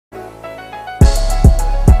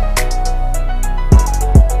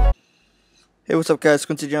Hey, what's up guys,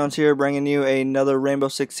 Quincy Jones here, bringing you another Rainbow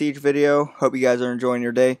Six Siege video. Hope you guys are enjoying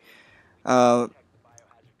your day. I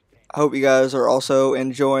hope you guys are also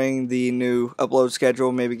enjoying the new upload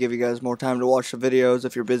schedule, maybe give you guys more time to watch the videos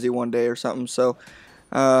if you're busy one day or something.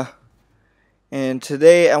 And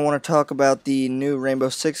today I want to talk about the new Rainbow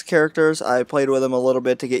Six characters. I played with them a little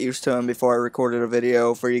bit to get used to them before I recorded a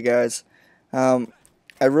video for you guys. I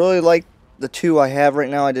really like the two I have right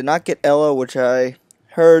now. I did not get Ela, which I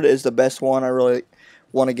heard is the best one. I really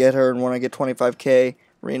want to get her, and when I get 25k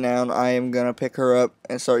renown, I am going to pick her up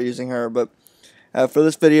and start using her. But for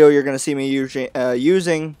this video, you're going to see me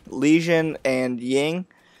using Lesion and Ying,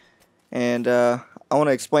 and I want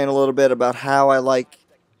to explain a little bit about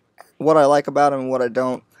what I like about him and what I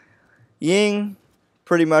don't. Ying,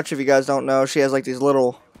 pretty much, if you guys don't know, she has like these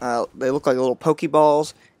little, they look like little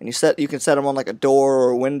Pokeballs, and you can set them on like a door or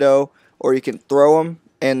a window, or you can throw them,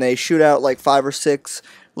 and they shoot out like 5 or 6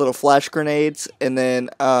 little flash grenades, and then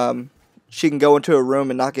she can go into a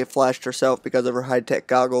room and not get flashed herself because of her high-tech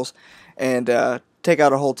goggles, and take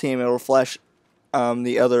out a whole team. It will flash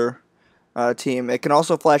the other team. It can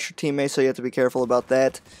also flash your teammates, so you have to be careful about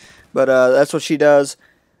that. But that's what she does.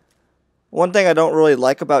 One thing I don't really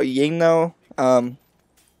like about Ying, though,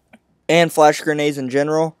 and flash grenades in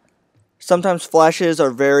general, sometimes flashes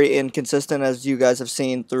are very inconsistent, as you guys have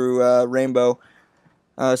seen through Rainbow.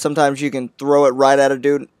 Sometimes you can throw it right at a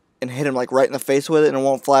dude and hit him like right in the face with it, and it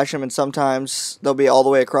won't flash him, and sometimes they'll be all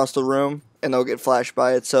the way across the room and they'll get flashed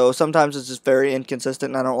by it. So sometimes it's just very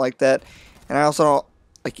inconsistent, and I don't like that. And I also don't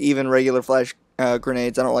like even regular flash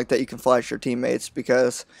grenades. I don't like that you can flash your teammates,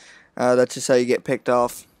 because that's just how you get picked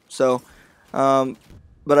off. So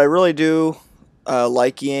but I really do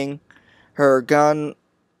like Ying. Her gun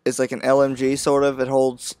is like an LMG sort of. It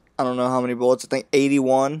holds, I don't know how many bullets, I think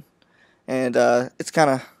 81. And it's kind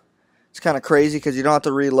of crazy because you don't have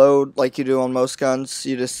to reload like you do on most guns.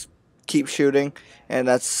 You just keep shooting, and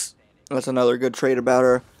that's another good trait about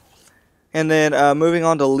her. And then moving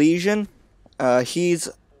on to Lesion, he's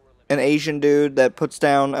an Asian dude that puts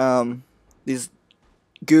down these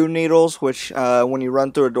goo needles, which when you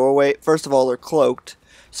run through a doorway, first of all, they're cloaked,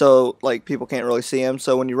 so like people can't really see them.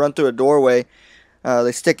 So when you run through a doorway,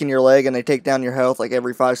 they stick in your leg and they take down your health like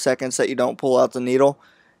every 5 seconds that you don't pull out the needle.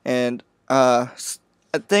 And I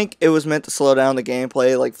think it was meant to slow down the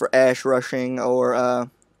gameplay, like for Ash rushing, or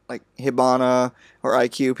like Hibana or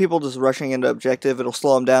IQ. People just rushing into objective, it'll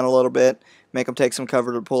slow them down a little bit, make them take some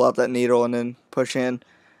cover to pull out that needle and then push in.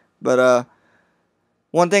 But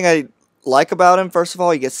one thing I like about him, first of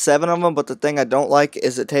all, he gets 7 of them, but the thing I don't like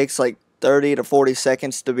is it takes like 30 to 40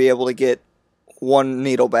 seconds to be able to get 1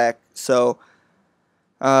 needle back. So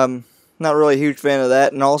not really a huge fan of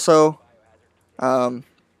that. And also,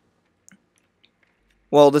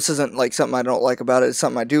 well, this isn't like something I don't like about it. It's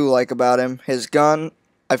something I do like about him. His gun,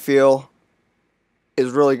 I feel,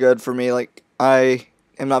 is really good for me. Like, I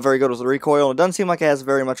am not very good with the recoil. It doesn't seem like it has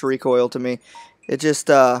very much recoil to me. It just,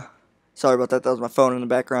 sorry about that. That was my phone in the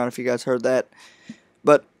background if you guys heard that.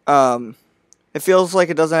 But it feels like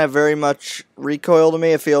it doesn't have very much recoil to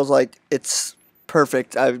me. It feels like it's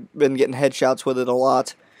perfect. I've been getting headshots with it a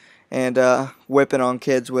lot, and whipping on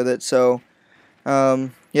kids with it. So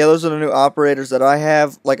yeah, those are the new operators that I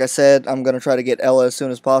have. Like I said, I'm going to try to get Ela as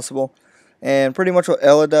soon as possible. And pretty much what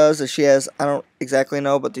Ela does is she has, I don't exactly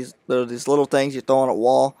know, but these little things you throw on a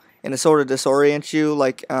wall, and it sort of disorients you,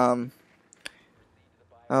 like, oh,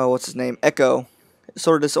 what's his name? Echo. It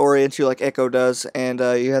sort of disorients you like Echo does, and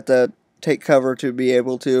you have to take cover to be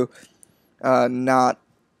able to not,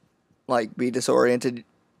 like, be disoriented.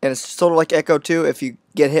 And it's sort of like Echo too. If you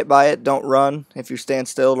get hit by it, don't run. If you stand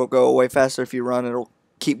still, it'll go away faster. If you run, it'll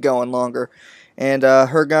keep going longer. And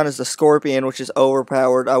her gun is the Scorpion, which is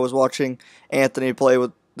overpowered. I was watching Anthony play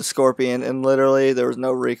with the Scorpion, and literally there was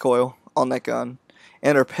no recoil on that gun.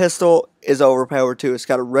 And her pistol is overpowered too. It's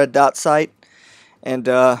got a red dot sight, and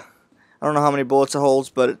I don't know how many bullets it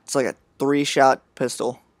holds, but it's like a 3-shot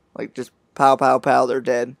pistol. Like, just pow, pow, pow, they're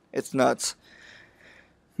dead. It's nuts.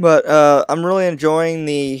 But I'm really enjoying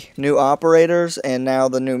the new operators and now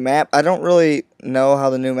the new map. I don't really know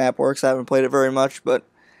how the new map works. I haven't played it very much, but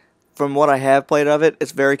from what I have played of it,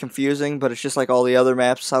 it's very confusing, but it's just like all the other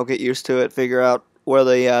maps. I'll get used to it, figure out where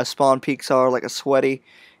the spawn peaks are, like a sweaty,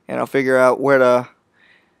 and I'll figure out where to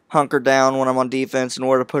hunker down when I'm on defense and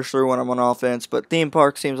where to push through when I'm on offense. But Theme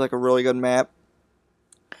Park seems like a really good map.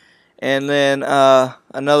 And then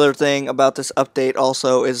another thing about this update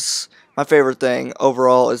also is, my favorite thing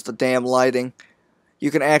overall is the damn lighting. You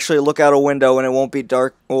can actually look out a window and it won't be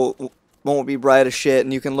dark, won't be bright as shit,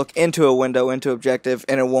 and you can look into a window, into objective,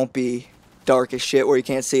 and it won't be dark as shit where you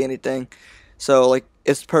can't see anything. So like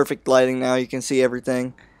it's perfect lighting now. You can see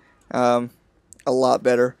everything a lot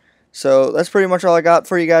better. So that's pretty much all I got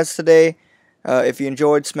for you guys today. If you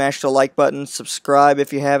enjoyed, smash the like button, subscribe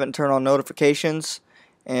if you haven't, turn on notifications,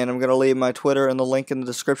 and I'm going to leave my Twitter and the link in the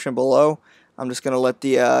description below. I'm just going to let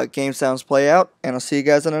the game sounds play out, and I'll see you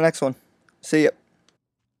guys in the next one. See ya.